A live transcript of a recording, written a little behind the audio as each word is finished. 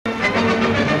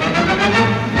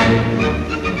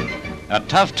A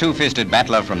tough two-fisted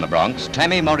battler from the Bronx,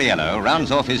 Tami Mauriello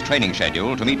rounds off his training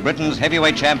schedule to meet Britain's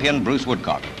heavyweight champion, Bruce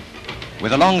Woodcock.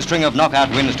 With a long string of knockout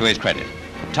wins to his credit,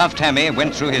 tough Tami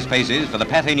went through his paces for the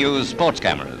Pathy News sports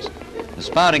cameras.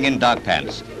 Sparring in dark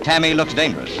pants, Tami looks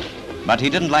dangerous, but he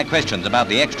didn't like questions about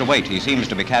the extra weight he seems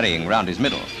to be carrying round his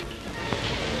middle.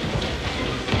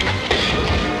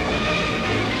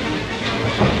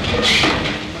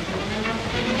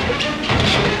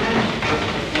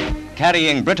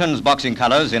 Carrying Britain's boxing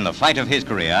colours in the fight of his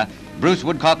career, Bruce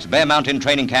Woodcock's Bear Mountain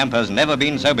training camp has never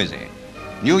been so busy.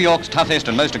 New York's toughest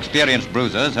and most experienced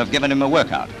bruisers have given him a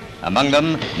workout, among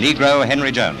them Negro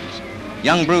Henry Jones.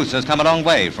 Young Bruce has come a long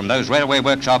way from those railway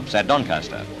workshops at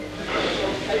Doncaster.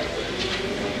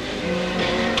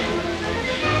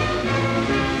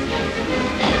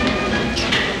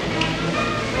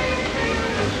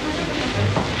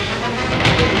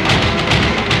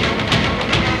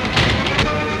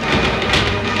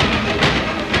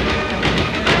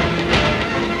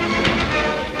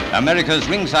 America's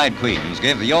ringside queens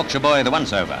give the Yorkshire boy the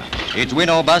once-over. It's win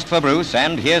or bust for Bruce,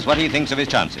 and here's what he thinks of his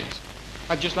chances.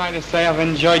 I'd just like to say I've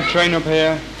enjoyed training up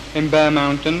here in Bear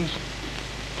Mountains,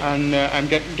 and I'm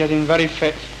getting very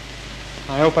fit.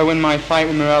 I hope I win my fight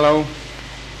with Mauriello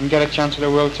and get a chance at a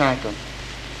world title.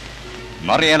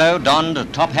 Mauriello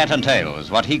donned top hat and tails,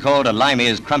 what he called a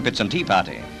Limey's crumpets and tea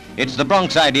party. It's the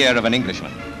Bronx idea of an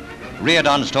Englishman. Reared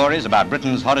on stories about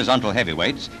Britain's horizontal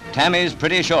heavyweights, Tami's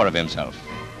pretty sure of himself.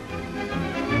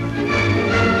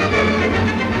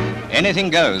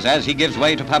 Anything goes as he gives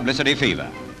way to publicity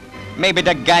fever. Maybe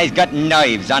the guy's got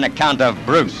knives on account of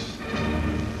Bruce.